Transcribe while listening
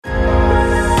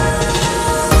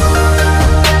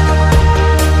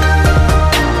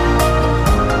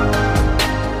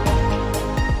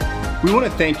We want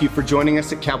to thank you for joining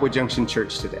us at Cowboy Junction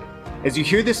Church today. As you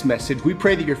hear this message, we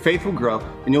pray that your faith will grow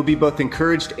and you'll be both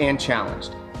encouraged and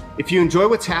challenged. If you enjoy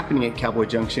what's happening at Cowboy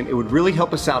Junction, it would really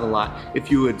help us out a lot if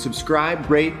you would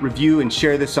subscribe, rate, review, and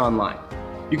share this online.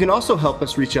 You can also help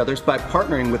us reach others by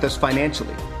partnering with us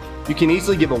financially. You can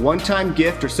easily give a one-time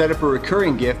gift or set up a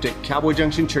recurring gift at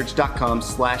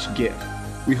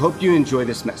cowboyjunctionchurch.com/give. We hope you enjoy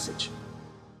this message.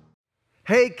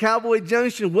 Hey, Cowboy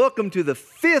Junction, welcome to the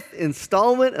 5th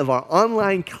installment of our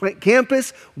online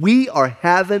campus. We are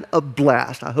having a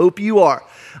blast. I hope you are.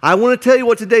 I want to tell you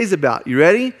what today's about. You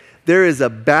ready? There is a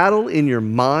battle in your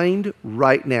mind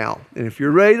right now. And if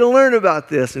you're ready to learn about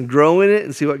this and grow in it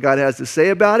and see what God has to say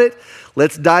about it,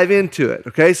 let's dive into it,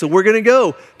 okay? So we're going to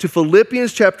go to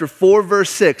Philippians chapter 4,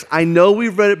 verse 6. I know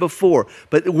we've read it before,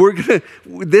 but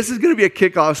this is going to be a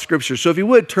kickoff scripture. So if you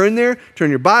would, turn there,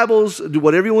 turn your Bibles, do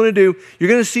whatever you want to do. You're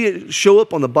going to see it show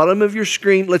up on the bottom of your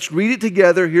screen. Let's read it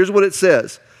together. Here's what it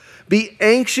says. Be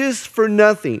anxious for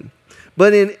nothing,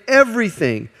 but in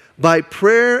everything, by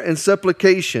prayer and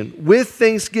supplication, with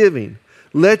thanksgiving,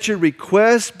 let your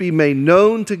requests be made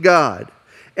known to God,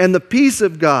 and the peace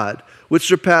of God, which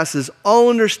surpasses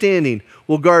all understanding,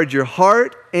 will guard your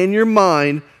heart and your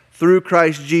mind through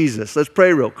Christ Jesus. Let's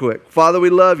pray real quick. Father,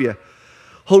 we love you.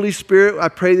 Holy Spirit, I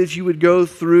pray that you would go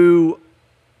through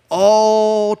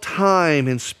all time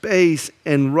and space,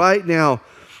 and right now,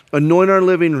 anoint our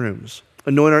living rooms,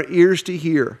 anoint our ears to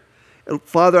hear.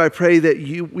 Father, I pray that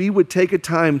we would take a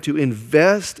time to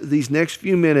invest these next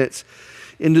few minutes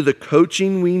into the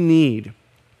coaching we need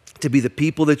to be the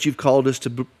people that you've called us to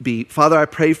be. Father, I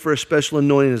pray for a special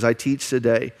anointing as I teach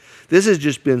today. This has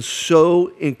just been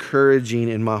so encouraging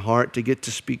in my heart to get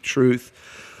to speak truth.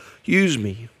 Use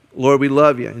me. Lord, we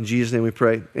love you. In Jesus' name we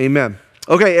pray. Amen.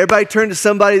 Okay, everybody turn to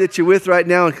somebody that you're with right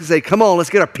now and say, come on,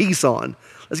 let's get our peace on.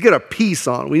 Let's get our peace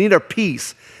on. We need our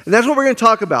peace. And that's what we're going to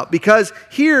talk about, because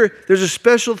here there's a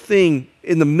special thing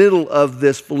in the middle of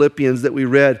this Philippians that we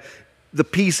read, the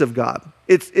peace of God.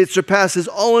 It surpasses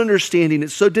all understanding.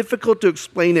 It's so difficult to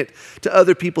explain it to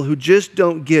other people who just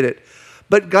don't get it.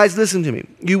 But guys, listen to me.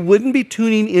 You wouldn't be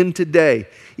tuning in today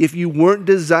if you weren't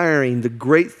desiring the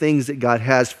great things that God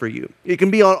has for you. It can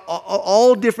be on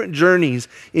all different journeys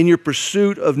in your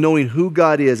pursuit of knowing who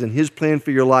God is and His plan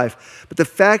for your life. But the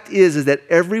fact is that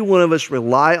every one of us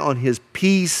rely on His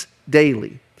peace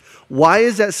daily. Why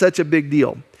is that such a big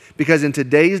deal? Because in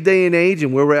today's day and age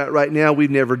and where we're at right now,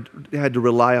 we've never had to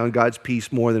rely on God's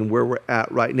peace more than where we're at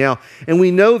right now. And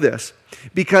we know this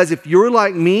because if you're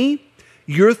like me,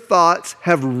 your thoughts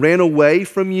have ran away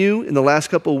from you in the last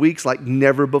couple of weeks like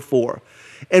never before.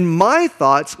 And my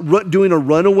thoughts, doing a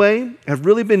runaway, have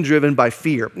really been driven by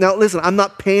fear. Now, listen, I'm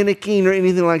not panicking or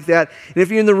anything like that. And if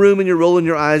you're in the room and you're rolling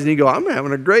your eyes and you go, I'm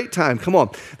having a great time, come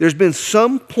on. There's been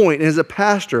some point, and as a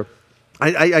pastor,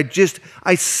 I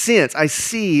sense, I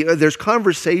see, there's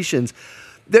conversations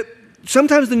that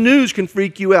sometimes the news can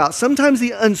freak you out. Sometimes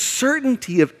the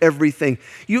uncertainty of everything.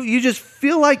 You just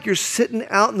feel like you're sitting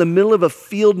out in the middle of a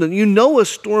field and you know a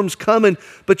storm's coming,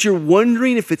 but you're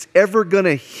wondering if it's ever going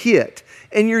to hit.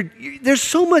 And there's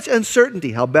so much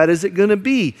uncertainty. How bad is it going to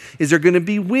be? Is there going to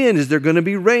be wind? Is there going to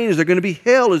be rain? Is there going to be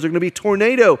hail? Is there going to be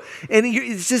tornado? And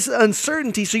it's just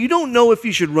uncertainty. So you don't know if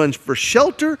you should run for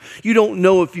shelter. You don't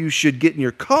know if you should get in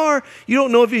your car. You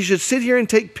don't know if you should sit here and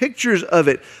take pictures of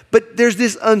it. But there's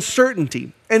this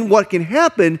uncertainty. And what can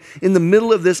happen in the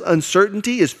middle of this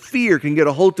uncertainty is fear can get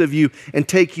a hold of you and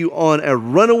take you on a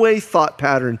runaway thought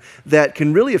pattern that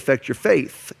can really affect your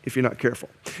faith if you're not careful.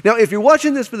 Now, if you're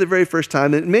watching this for the very first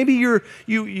time, and maybe you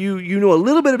know a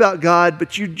little bit about God,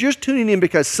 but you're just tuning in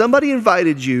because somebody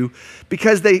invited you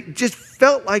because they just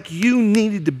felt like you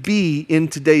needed to be in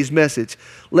today's message,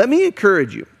 let me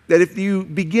encourage you that if you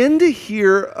begin to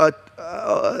hear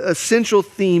a central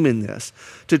theme in this,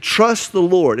 to trust the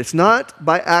Lord. It's not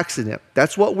by accident.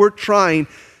 That's what we're trying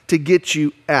to get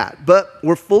you at. But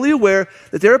we're fully aware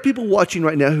that there are people watching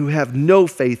right now who have no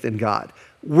faith in God.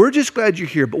 We're just glad you're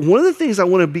here. But one of the things I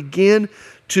want to begin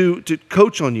to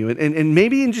coach on you and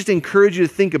maybe just encourage you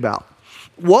to think about,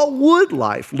 what would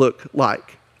life look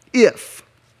like if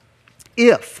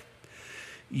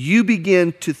you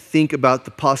begin to think about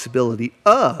the possibility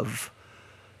of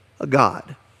a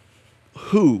God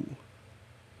who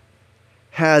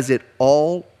has it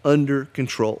all under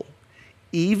control,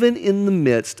 even in the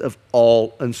midst of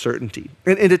all uncertainty.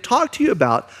 And to talk to you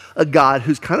about a God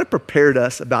who's kind of prepared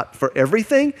us for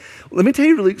everything, let me tell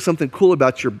you really something cool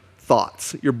about your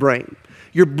thoughts, your brain.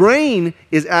 Your brain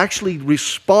is actually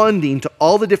responding to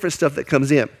all the different stuff that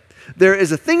comes in. there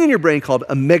is a thing in your brain called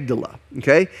amygdala,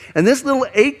 okay? And this little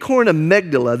acorn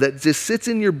amygdala that just sits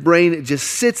in your brain, it just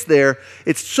sits there.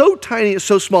 It's so tiny, it's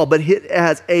so small, but it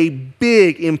has a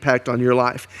big impact on your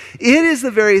life. It is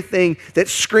the very thing that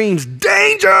screams,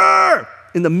 danger,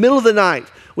 in the middle of the night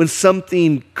when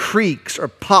something creaks or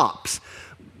pops.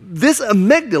 This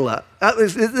amygdala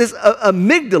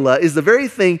is the very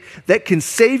thing that can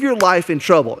save your life in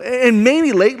trouble. And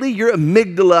maybe lately your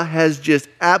amygdala has just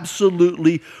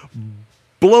absolutely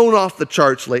blown off the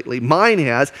charts lately. Mine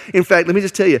has. In fact, let me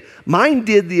just tell you, mine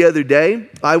did the other day.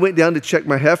 I went down to check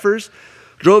my heifers,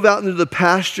 drove out into the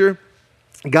pasture,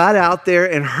 got out there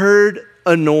and heard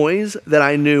a noise that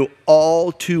I knew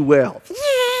all too well.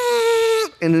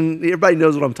 And then everybody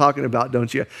knows what I'm talking about,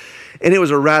 don't you? And it was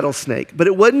a rattlesnake. But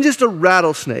it wasn't just a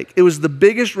rattlesnake. It was the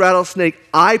biggest rattlesnake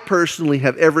I personally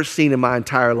have ever seen in my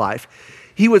entire life.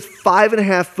 He was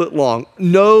 5.5 foot long.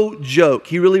 No joke.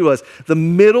 He really was. The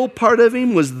middle part of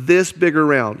him was this big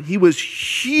around. He was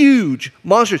huge,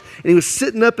 monstrous. And he was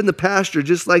sitting up in the pasture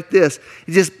just like this.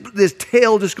 This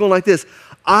tail just going like this.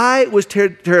 I was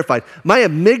terrified. My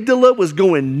amygdala was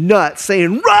going nuts,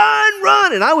 saying, run,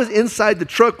 run. And I was inside the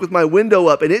truck with my window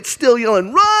up, and it's still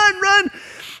yelling, run, run.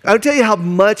 I'll tell you how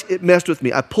much it messed with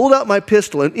me. I pulled out my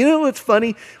pistol, and you know what's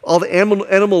funny? All the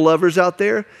animal lovers out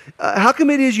there, how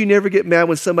come it is you never get mad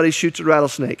when somebody shoots a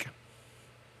rattlesnake?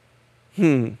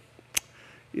 Yeah,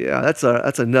 that's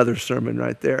another sermon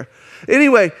right there.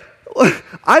 Anyway,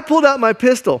 I pulled out my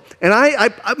pistol, and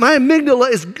my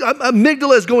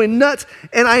amygdala is going nuts,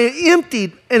 and I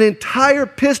emptied an entire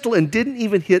pistol and didn't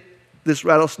even hit this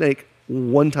rattlesnake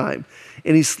one time.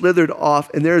 And he slithered off,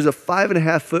 and there's a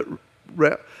 5.5 foot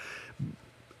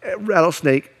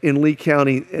rattlesnake in Lee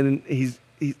County, and he's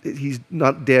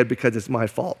not dead because it's my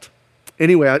fault.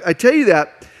 Anyway, I tell you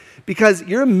that because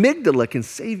your amygdala can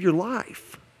save your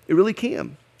life. It really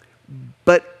can.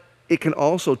 But it can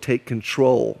also take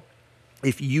control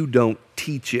if you don't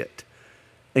teach it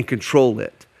and control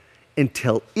it and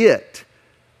tell it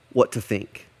what to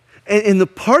think. And the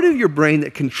part of your brain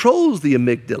that controls the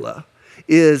amygdala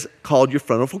is called your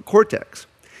frontal cortex.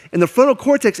 And the frontal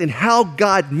cortex and how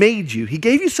God made you, he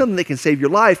gave you something that can save your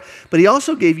life, but he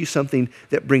also gave you something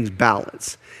that brings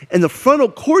balance. And the frontal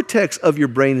cortex of your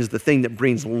brain is the thing that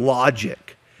brings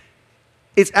logic.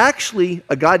 It's actually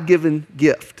a God-given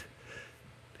gift.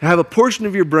 Have a portion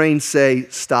of your brain say,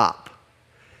 stop.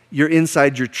 You're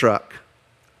inside your truck.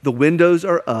 The windows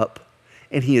are up,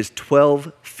 and he is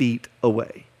 12 feet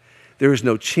away. There is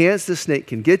no chance the snake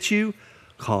can get you.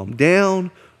 Calm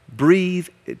down. Breathe.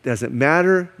 It doesn't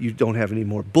matter. You don't have any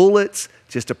more bullets.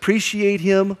 Just appreciate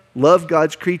him. Love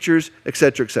God's creatures,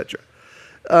 etc., etc.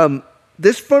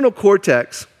 This frontal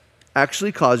cortex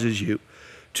actually causes you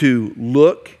to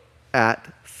look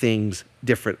at things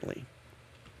differently.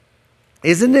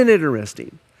 Isn't it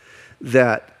interesting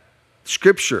that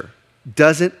Scripture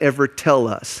doesn't ever tell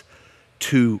us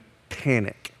to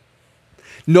panic?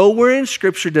 Nowhere in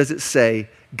Scripture does it say,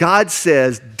 God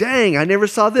says, dang, I never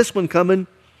saw this one coming.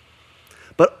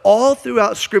 But all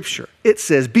throughout Scripture, it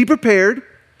says, be prepared,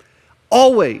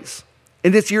 always.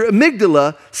 And it's your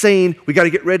amygdala saying, we got to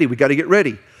get ready, we got to get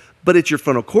ready. But it's your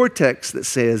frontal cortex that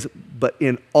says, but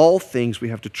in all things we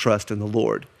have to trust in the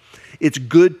Lord. It's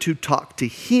good to talk to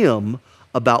him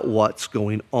about what's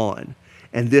going on.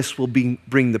 And this will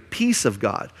bring the peace of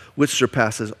God, which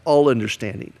surpasses all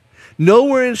understanding.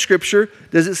 Nowhere in Scripture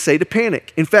does it say to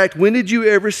panic. In fact, when did you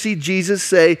ever see Jesus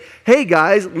say, hey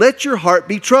guys, let your heart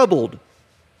be troubled?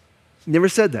 Never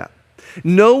said that.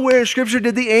 Nowhere in Scripture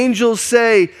did the angels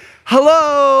say,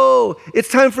 hello, it's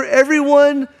time for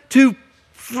everyone to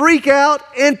freak out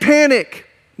and panic.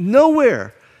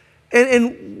 Nowhere.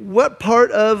 And what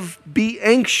part of be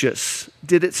anxious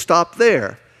did it stop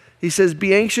there? He says,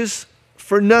 be anxious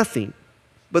for nothing,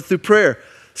 but through prayer,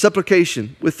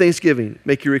 supplication, with thanksgiving,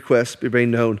 make your requests be made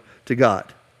known to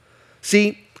God.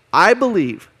 See, I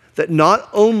believe that not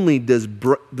only does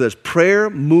prayer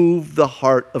move the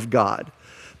heart of God,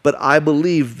 but I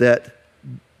believe that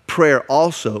prayer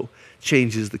also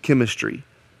changes the chemistry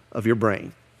of your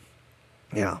brain.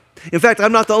 Yeah. In fact,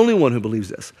 I'm not the only one who believes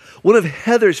this. One of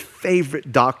Heather's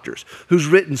favorite doctors, who's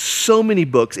written so many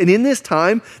books, and in this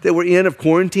time that we're in of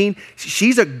quarantine,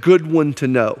 she's a good one to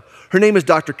know. Her name is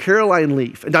Dr. Caroline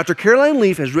Leaf. And Dr. Caroline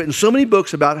Leaf has written so many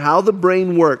books about how the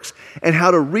brain works and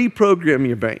how to reprogram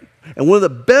your brain. And one of the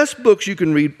best books you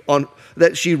can read on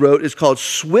that she wrote is called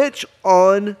Switch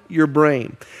On Your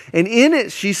Brain. And in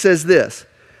it, she says this,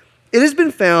 it has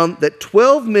been found that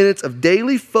 12 minutes of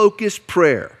daily focused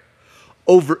prayer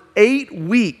over 8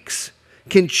 weeks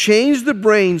can change the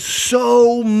brain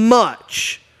so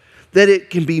much that it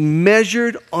can be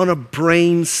measured on a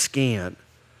brain scan.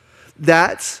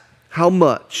 That's how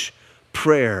much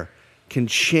prayer can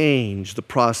change the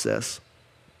process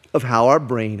of how our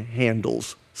brain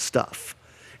handles stuff.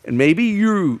 And maybe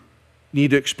you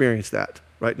need to experience that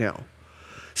right now.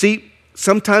 See,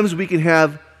 sometimes we can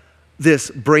have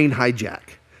this brain hijack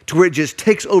to where it just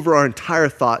takes over our entire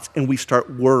thoughts and we start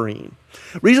worrying.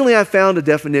 Recently, I found a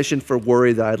definition for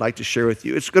worry that I'd like to share with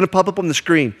you. It's going to pop up on the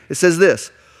screen. It says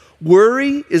this: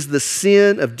 worry is the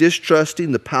sin of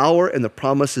distrusting the power and the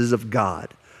promises of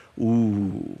God.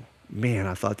 Ooh, man,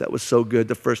 I thought that was so good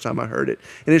the first time I heard it.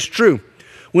 And it's true.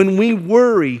 When we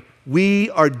worry, we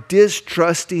are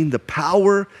distrusting the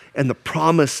power and the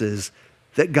promises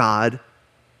that God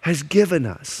has given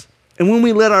us. And when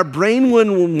we let our brain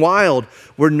run wild,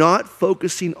 we're not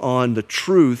focusing on the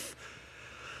truth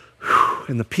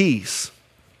and the peace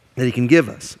that He can give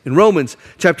us. In Romans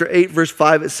chapter 8, verse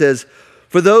 5, it says,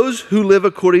 "For those who live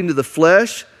according to the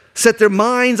flesh set their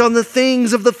minds on the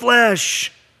things of the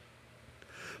flesh.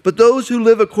 But those who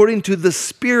live according to the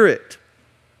Spirit,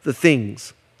 the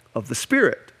things of the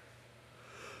Spirit.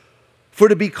 For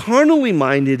to be carnally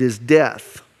minded is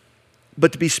death,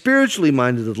 but to be spiritually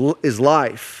minded is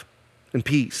life and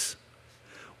peace."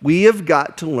 We have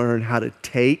got to learn how to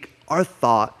take our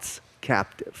thoughts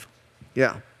captive.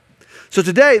 Yeah. So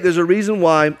today, there's a reason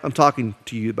why I'm talking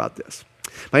to you about this.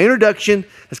 My introduction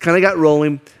has kind of got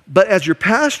rolling, but as your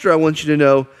pastor, I want you to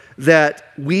know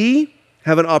that we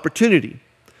have an opportunity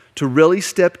to really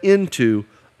step into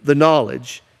the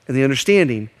knowledge and the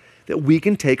understanding that we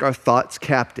can take our thoughts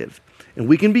captive, and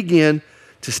we can begin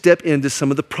to step into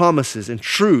some of the promises and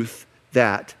truth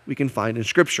that we can find in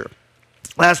Scripture.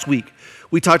 Last week,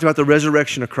 we talked about the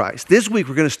resurrection of Christ. This week,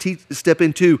 we're going to step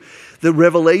into the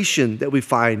revelation that we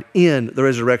find in the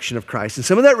resurrection of Christ. And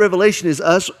some of that revelation is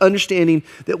us understanding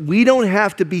that we don't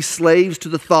have to be slaves to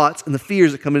the thoughts and the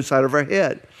fears that come inside of our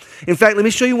head. In fact, let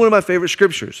me show you one of my favorite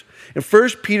scriptures. In 1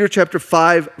 Peter chapter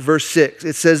 5, verse 6,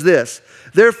 it says this: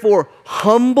 "Therefore,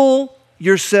 humble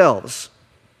yourselves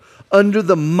under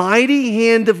the mighty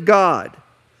hand of God,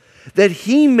 that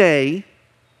He may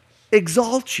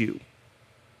exalt you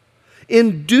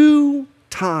in due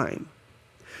time,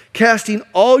 casting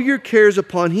all your cares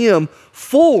upon Him,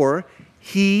 for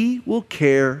He will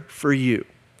care for you."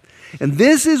 And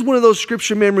this is one of those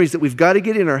scripture memories that we've got to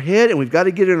get in our head and we've got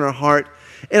to get in our heart.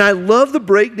 And I love the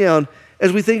breakdown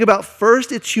as we think about,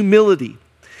 first, it's humility.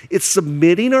 It's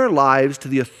submitting our lives to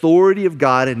the authority of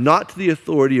God and not to the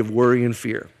authority of worry and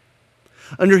fear.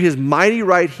 Under His mighty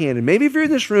right hand. And maybe if you're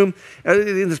in this room,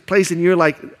 in this place, and you're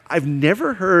like, I've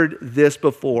never heard this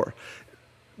before.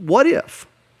 What if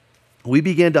we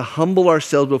begin to humble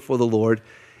ourselves before the Lord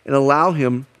and allow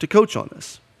Him to coach on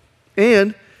us?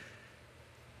 And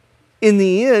in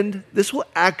the end, this will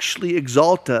actually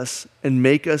exalt us and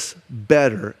make us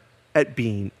better at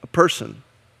being a person.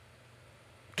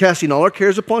 Casting all our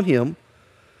cares upon Him,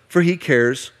 for He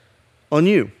cares on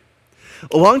you.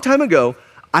 A long time ago,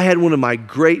 I had one of my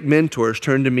great mentors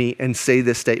turn to me and say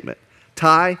this statement: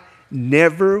 "Ty,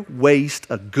 never waste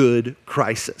a good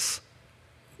crisis."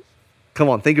 Come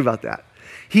on, think about that.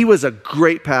 He was a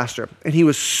great pastor, and he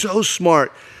was so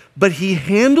smart, but he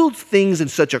handled things in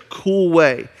such a cool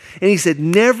way. And he said,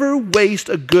 never waste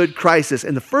a good crisis.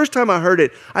 And the first time I heard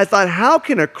it, I thought, how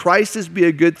can a crisis be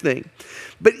a good thing?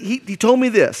 But he told me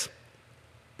this: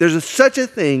 there's such a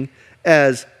thing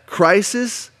as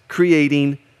crisis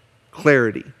creating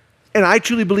clarity. And I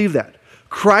truly believe that.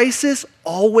 Crisis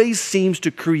always seems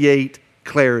to create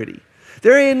clarity.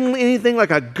 There ain't anything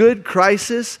like a good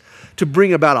crisis to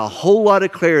bring about a whole lot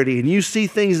of clarity, and you see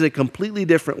things in a completely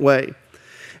different way.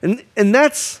 And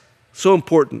that's so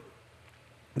important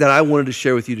that I wanted to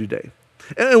share with you today.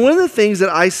 And one of the things that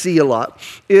I see a lot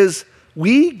is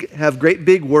we have great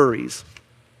big worries,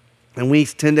 and we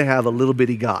tend to have a little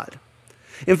bitty God.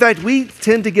 In fact, we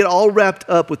tend to get all wrapped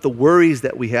up with the worries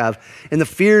that we have and the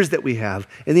fears that we have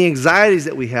and the anxieties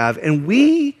that we have. And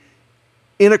we,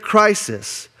 in a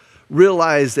crisis,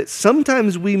 realize that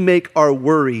sometimes we make our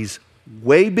worries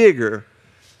way bigger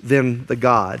than the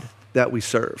God that we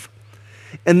serve.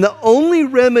 And the only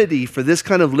remedy for this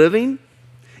kind of living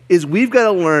is we've got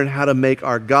to learn how to make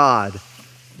our God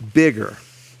bigger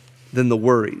than the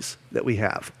worries that we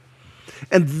have.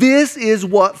 And this is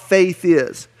what faith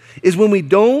is when we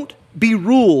don't be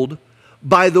ruled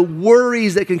by the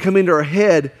worries that can come into our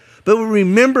head, but we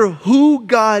remember who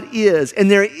God is. And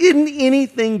there isn't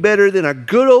anything better than a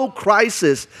good old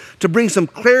crisis to bring some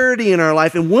clarity in our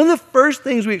life. And one of the first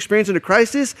things we experience in a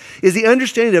crisis is the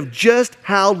understanding of just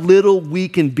how little we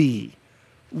can be.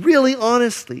 Really,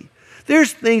 honestly.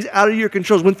 There's things out of your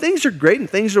control. When things are great and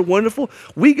things are wonderful,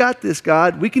 we got this,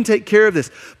 God. We can take care of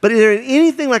this. But is there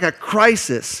anything like a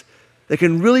crisis that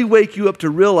can really wake you up to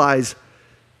realize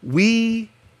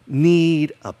we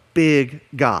need a big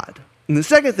God? And the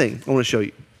second thing I want to show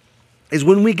you is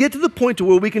when we get to the point to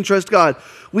where we can trust God,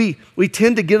 we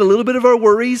tend to get a little bit of our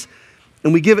worries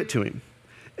and we give it to him.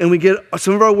 And we get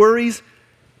some of our worries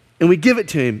and we give it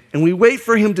to him. And we wait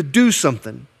for him to do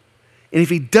something. And if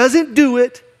he doesn't do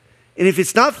it, and if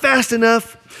it's not fast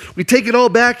enough, we take it all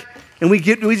back and we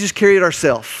just carry it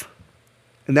ourselves.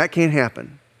 And that can't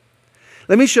happen.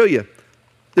 Let me show you.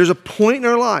 There's a point in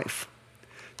our life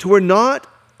to where not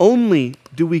only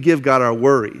do we give God our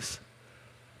worries,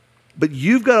 but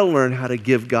you've got to learn how to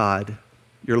give God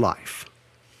your life.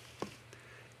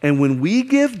 And when we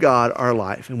give God our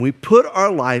life and we put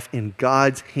our life in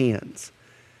God's hands,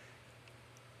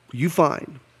 you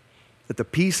find that the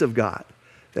peace of God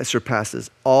that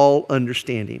surpasses all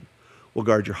understanding will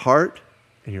guard your heart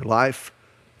and your life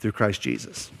through Christ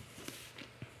Jesus.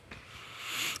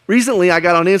 Recently, I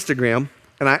got on Instagram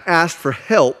and I asked for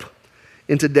help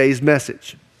in today's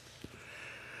message.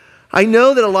 I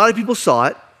know that a lot of people saw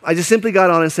it. I just simply got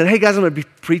on and said, hey guys, I'm going to be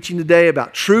preaching today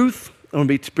about truth. I'm going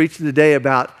to be preaching today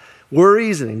about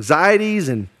worries and anxieties.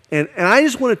 And I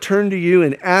just want to turn to you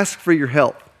and ask for your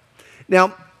help.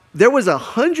 Now, there was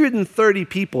 130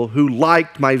 people who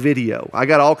liked my video. I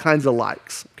got all kinds of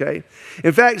likes, okay?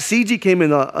 In fact, CG came in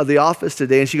the office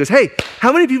today and she goes, hey,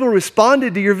 how many people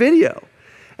responded to your video?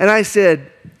 And I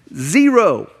said,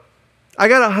 0. I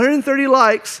got 130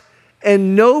 likes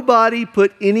and nobody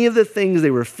put any of the things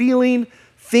they were feeling,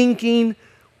 thinking,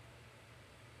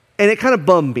 and it kind of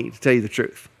bummed me, to tell you the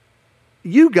truth.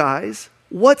 You guys,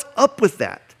 what's up with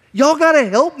that? Y'all got to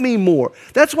help me more.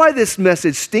 That's why this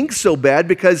message stinks so bad,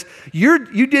 because you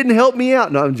didn't help me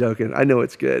out. No, I'm joking. I know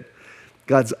it's good.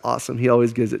 God's awesome. He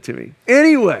always gives it to me.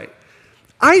 Anyway,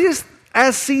 I just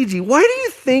asked CG, why do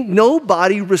you think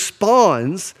nobody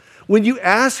responds when you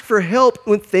ask for help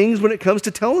with things when it comes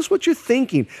to tell us what you're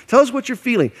thinking, tell us what you're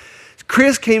feeling?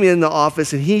 Chris came in the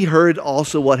office and he heard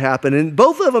also what happened. And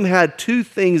both of them had two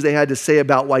things they had to say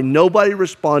about why nobody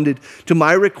responded to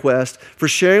my request for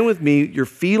sharing with me your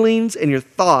feelings and your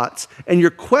thoughts and your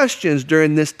questions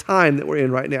during this time that we're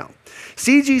in right now.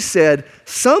 CG said,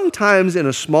 sometimes in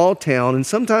a small town and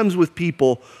sometimes with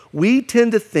people, we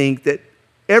tend to think that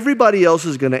everybody else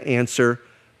is going to answer,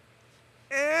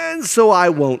 and so I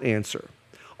won't answer.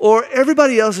 Or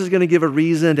everybody else is going to give a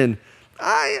reason, and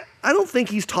I don't think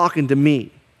he's talking to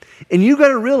me. And you got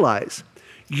to realize,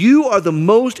 you are the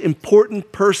most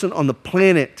important person on the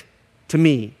planet to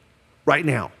me right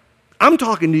now. I'm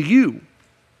talking to you.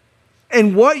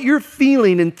 And what you're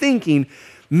feeling and thinking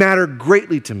matter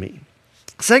greatly to me.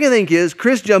 Second thing is,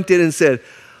 Chris jumped in and said,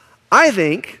 I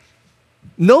think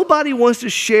nobody wants to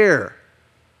share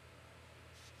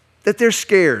that they're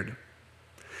scared.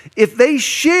 If they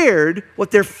shared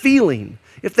what they're feeling,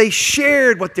 if they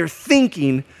shared what they're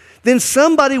thinking, then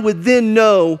somebody would then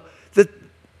know that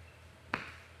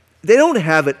they don't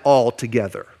have it all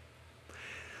together.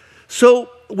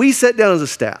 So we sat down as a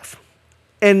staff.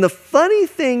 And the funny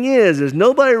thing is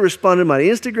nobody responded to my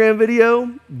Instagram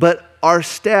video, but our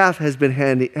staff has been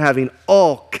having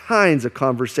all kinds of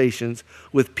conversations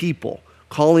with people,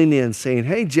 calling in saying,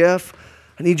 hey, Jeff,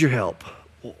 I need your help.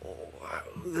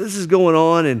 This is going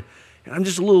on, and I'm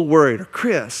just a little worried. Or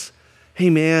Chris,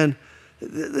 hey man,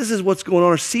 this is what's going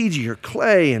on, or CG or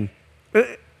Clay. And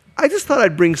I just thought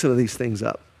I'd bring some of these things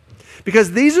up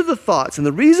because these are the thoughts. And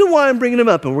the reason why I'm bringing them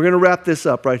up, and we're going to wrap this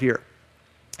up right here.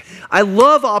 I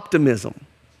love optimism.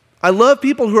 I love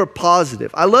people who are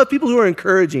positive. I love people who are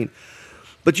encouraging.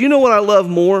 But you know what I love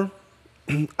more?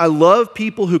 I love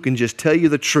people who can just tell you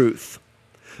the truth.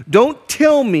 Don't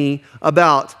tell me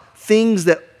about things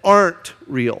that aren't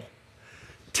real.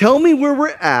 Tell me where we're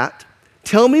at.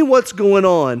 Tell me what's going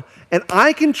on, and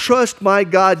I can trust my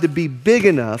God to be big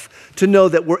enough to know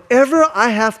that wherever I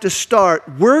have to start,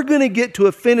 we're going to get to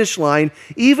a finish line,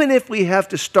 even if we have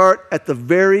to start at the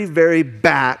very, very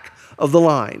back of the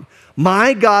line.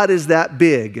 My God is that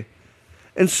big.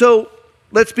 And so,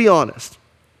 let's be honest.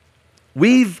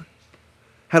 We've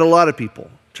had a lot of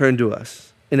people turn to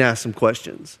us and ask some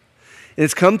questions. And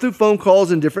it's come through phone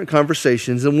calls and different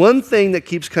conversations. And one thing that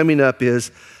keeps coming up is,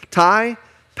 Ty,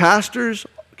 pastors,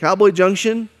 Cowboy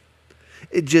Junction,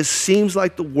 it just seems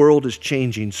like the world is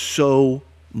changing so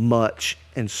much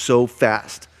and so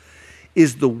fast.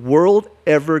 Is the world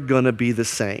ever going to be the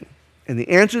same? And the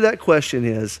answer to that question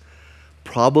is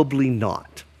probably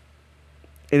not.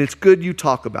 And it's good you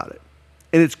talk about it.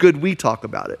 And it's good we talk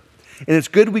about it. And it's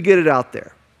good we get it out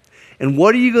there. And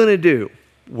what are you going to do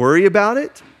worry about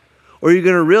it? Or are you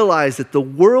going to realize that the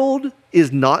world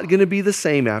is not going to be the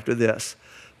same after this,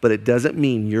 but it doesn't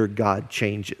mean your God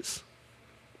changes?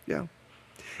 Yeah.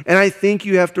 And I think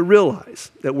you have to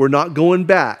realize that we're not going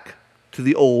back to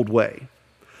the old way.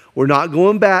 We're not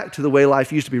going back to the way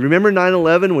life used to be. Remember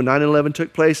 9/11, when 9/11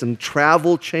 took place and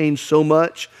travel changed so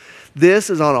much? This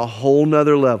is on a whole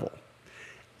nother level.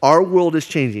 Our world is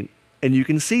changing, and you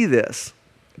can see this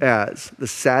as the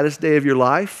saddest day of your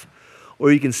life,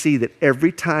 or you can see that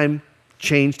every time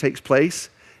change takes place,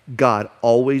 God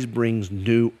always brings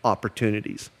new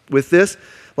opportunities. With this,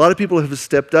 a lot of people have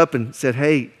stepped up and said,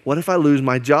 hey, what if I lose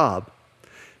my job?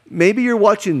 Maybe you're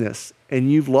watching this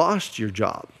and you've lost your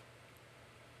job.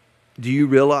 Do you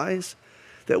realize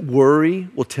that worry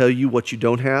will tell you what you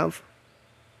don't have?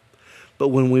 But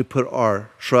when we put our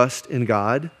trust in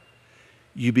God,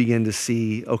 you begin to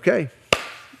see, okay,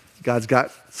 God's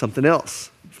got something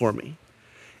else for me.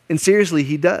 And seriously,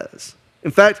 He does.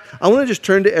 In fact, I want to just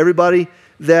turn to everybody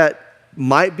that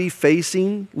might be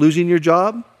facing losing your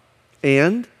job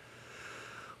and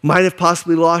might have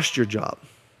possibly lost your job.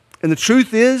 And the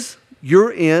truth is,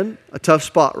 you're in a tough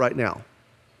spot right now.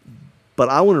 But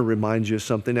I want to remind you of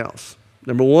something else.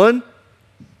 Number one,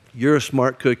 you're a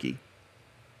smart cookie.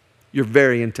 You're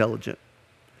very intelligent.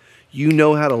 You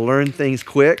know how to learn things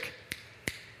quick.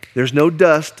 There's no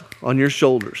dust on your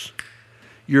shoulders.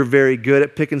 You're very good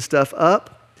at picking stuff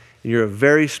up, and you're a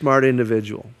very smart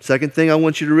individual. Second thing I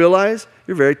want you to realize,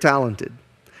 you're very talented.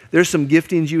 There's some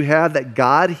giftings you have that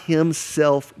God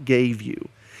Himself gave you,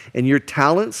 and your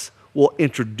talents will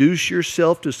introduce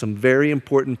yourself to some very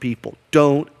important people.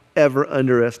 Don't ever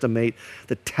underestimate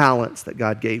the talents that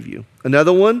God gave you.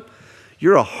 Another one,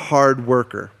 you're a hard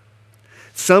worker.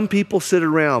 Some people sit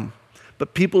around,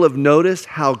 but people have noticed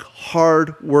how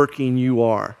hard working you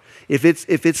are. If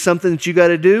it's something that you got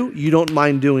to do, you don't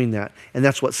mind doing that. And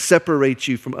that's what separates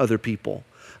you from other people.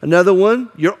 Another one,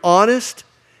 you're honest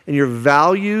and your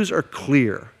values are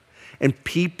clear. And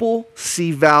people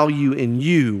see value in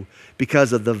you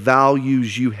because of the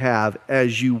values you have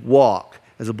as you walk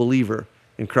as a believer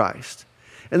in Christ.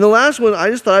 And the last one, I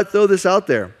just thought I'd throw this out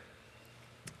there.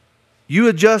 You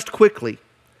adjust quickly.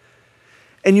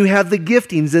 And you have the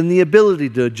giftings and the ability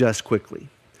to adjust quickly.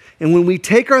 And when we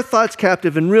take our thoughts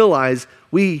captive and realize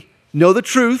we know the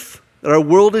truth, that our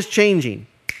world is changing,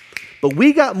 but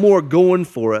we got more going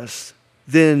for us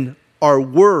than our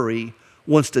worry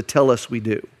wants to tell us we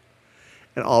do.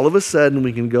 And all of a sudden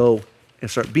we can go and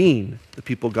start being the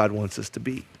people God wants us to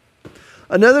be.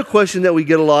 Another question that we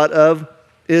get a lot of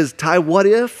is, Ty, what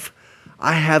if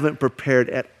I haven't prepared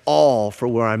at all for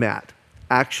where I'm at?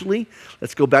 Actually,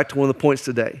 let's go back to one of the points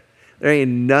today. There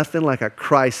ain't nothing like a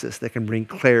crisis that can bring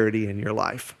clarity in your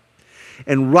life.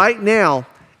 And right now,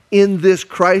 in this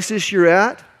crisis you're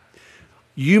at,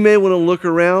 you may want to look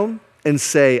around and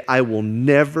say, I will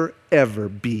never, ever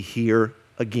be here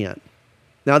again.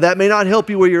 Now, that may not help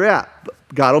you where you're at, but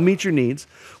God will meet your needs.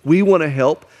 We want to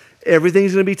help.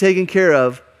 Everything's going to be taken care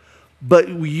of. But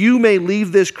you may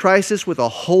leave this crisis with a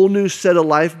whole new set of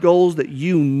life goals that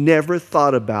you never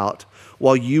thought about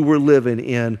while you were living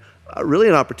in really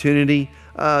an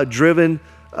opportunity-driven,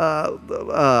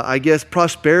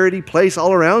 prosperity place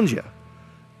all around you.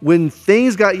 When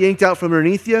things got yanked out from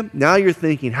underneath you, now you're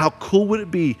thinking, how cool would it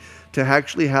be to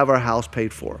actually have our house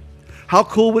paid for? How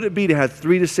cool would it be to have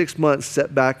 3 to 6 months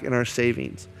set back in our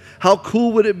savings? How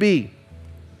cool would it be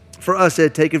for us to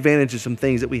take advantage of some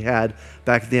things that we had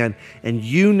back then? And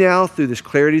you now, through this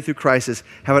clarity through crisis,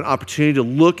 have an opportunity to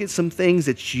look at some things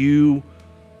that you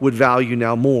would value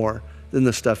now more than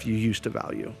the stuff you used to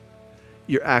value.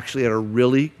 You're actually at a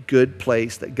really good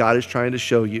place that God is trying to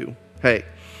show you. Hey,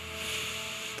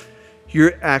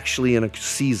 you're actually in a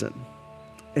season,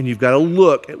 and you've got to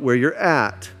look at where you're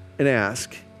at and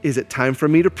ask, is it time for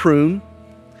me to prune?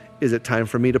 Is it time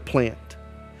for me to plant?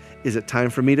 Is it time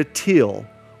for me to till?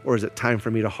 Or is it time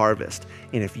for me to harvest?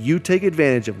 And if you take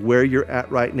advantage of where you're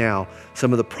at right now,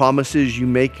 some of the promises you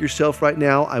make yourself right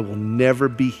now, I will never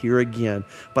be here again,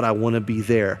 but I want to be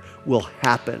there, will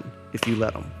happen if you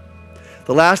let them.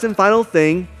 The last and final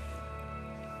thing,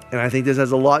 and I think this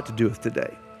has a lot to do with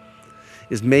today,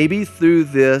 is maybe through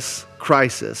this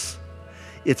crisis,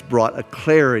 it's brought a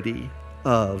clarity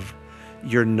of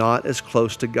you're not as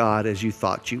close to God as you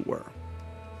thought you were.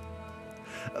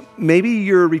 Maybe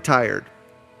you're retired.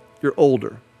 You're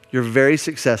older, you're very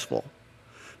successful,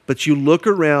 but you look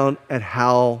around at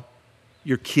how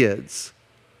your kids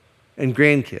and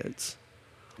grandkids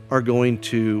are going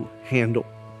to handle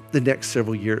the next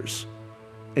several years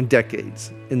and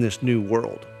decades in this new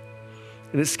world.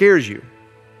 And it scares you.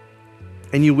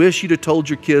 And you wish you'd have told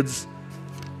your kids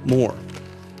more.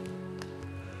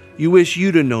 You wish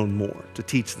you'd have known more to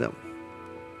teach them.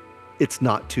 It's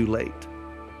not too late.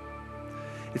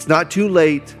 It's not too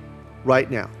late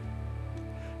right now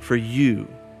for you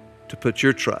to put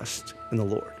your trust in the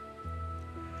Lord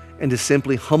and to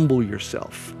simply humble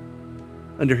yourself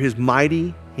under His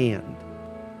mighty hand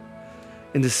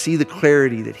and to see the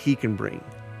clarity that He can bring.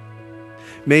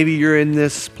 Maybe you're in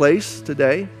this place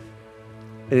today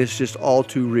and it's just all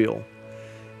too real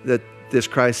that this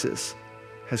crisis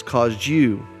has caused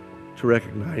you to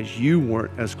recognize you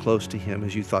weren't as close to Him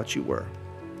as you thought you were.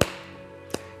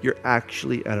 You're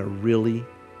actually at a really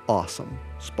awesome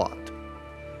spot.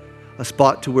 A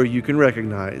spot to where you can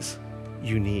recognize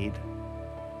you need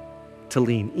to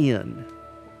lean in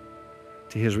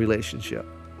to His relationship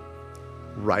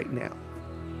right now.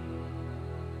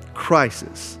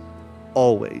 Crisis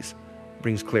always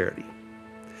brings clarity.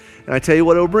 And I tell you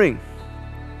what it'll bring.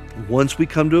 Once we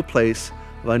come to a place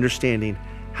of understanding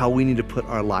how we need to put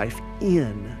our life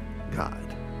in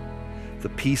God, the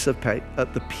peace of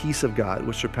God,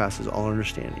 which surpasses all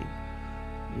understanding,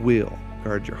 will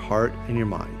guard your heart and your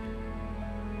mind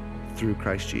through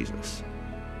Christ Jesus.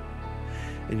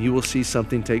 And you will see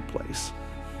something take place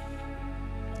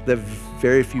that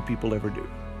very few people ever do.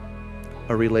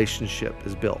 A relationship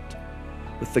is built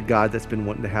with the God that's been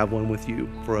wanting to have one with you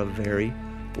for a very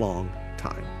long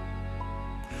time.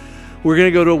 We're going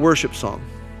to go to a worship song.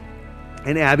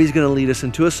 And Abby's going to lead us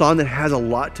into a song that has a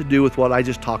lot to do with what I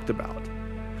just talked about.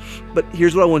 But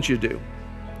here's what I want you to do.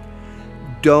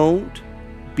 Don't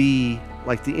be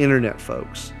like the internet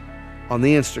folks on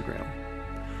the Instagram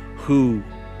who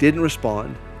didn't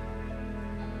respond.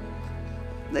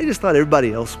 They just thought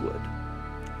everybody else would.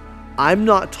 I'm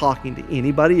not talking to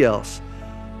anybody else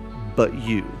but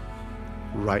you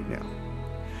right now.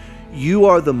 You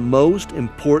are the most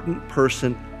important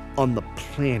person on the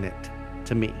planet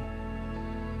to me.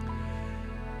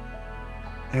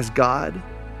 Has God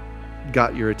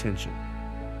got your attention?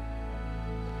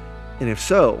 And if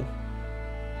so,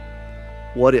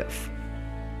 what if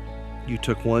you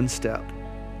took one step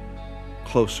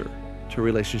closer to a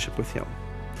relationship with Him?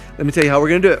 Let me tell you how we're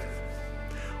going to do it.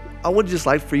 I would just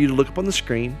like for you to look up on the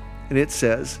screen, and it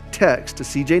says text to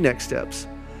CJ Next Steps.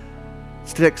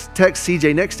 Text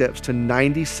CJ Next Steps to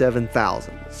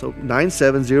 97,000. So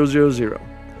 97000.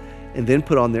 And then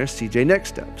put on there CJ Next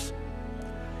Steps.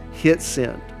 Hit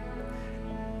send.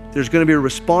 There's going to be a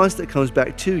response that comes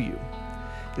back to you.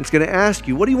 It's going to ask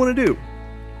you, what do you want to do?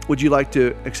 Would you like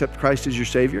to accept Christ as your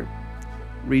Savior?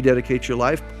 Rededicate your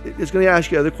life? It's going to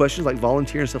ask you other questions like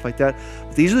volunteer and stuff like that.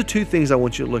 But these are the two things I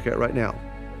want you to look at right now.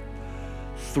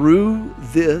 Through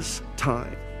this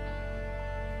time,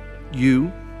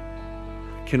 you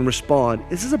can respond.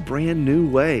 This is a brand new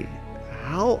way.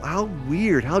 How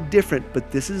weird, how different, but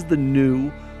this is the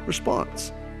new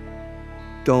response.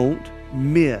 Don't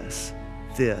miss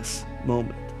this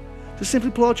moment. Just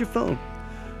simply pull out your phone.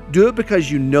 Do it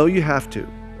because you know you have to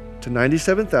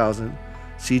 97,000,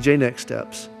 CJ Next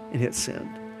Steps, and hit send.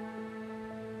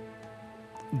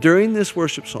 During this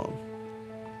worship song,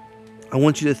 I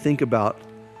want you to think about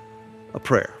a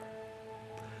prayer.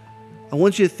 I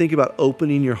want you to think about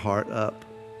opening your heart up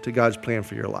to God's plan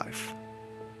for your life.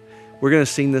 We're going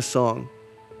to sing this song,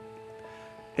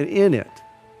 and in it,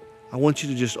 I want you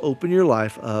to just open your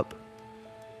life up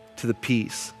to the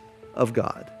peace of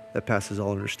God that passes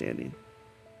all understanding.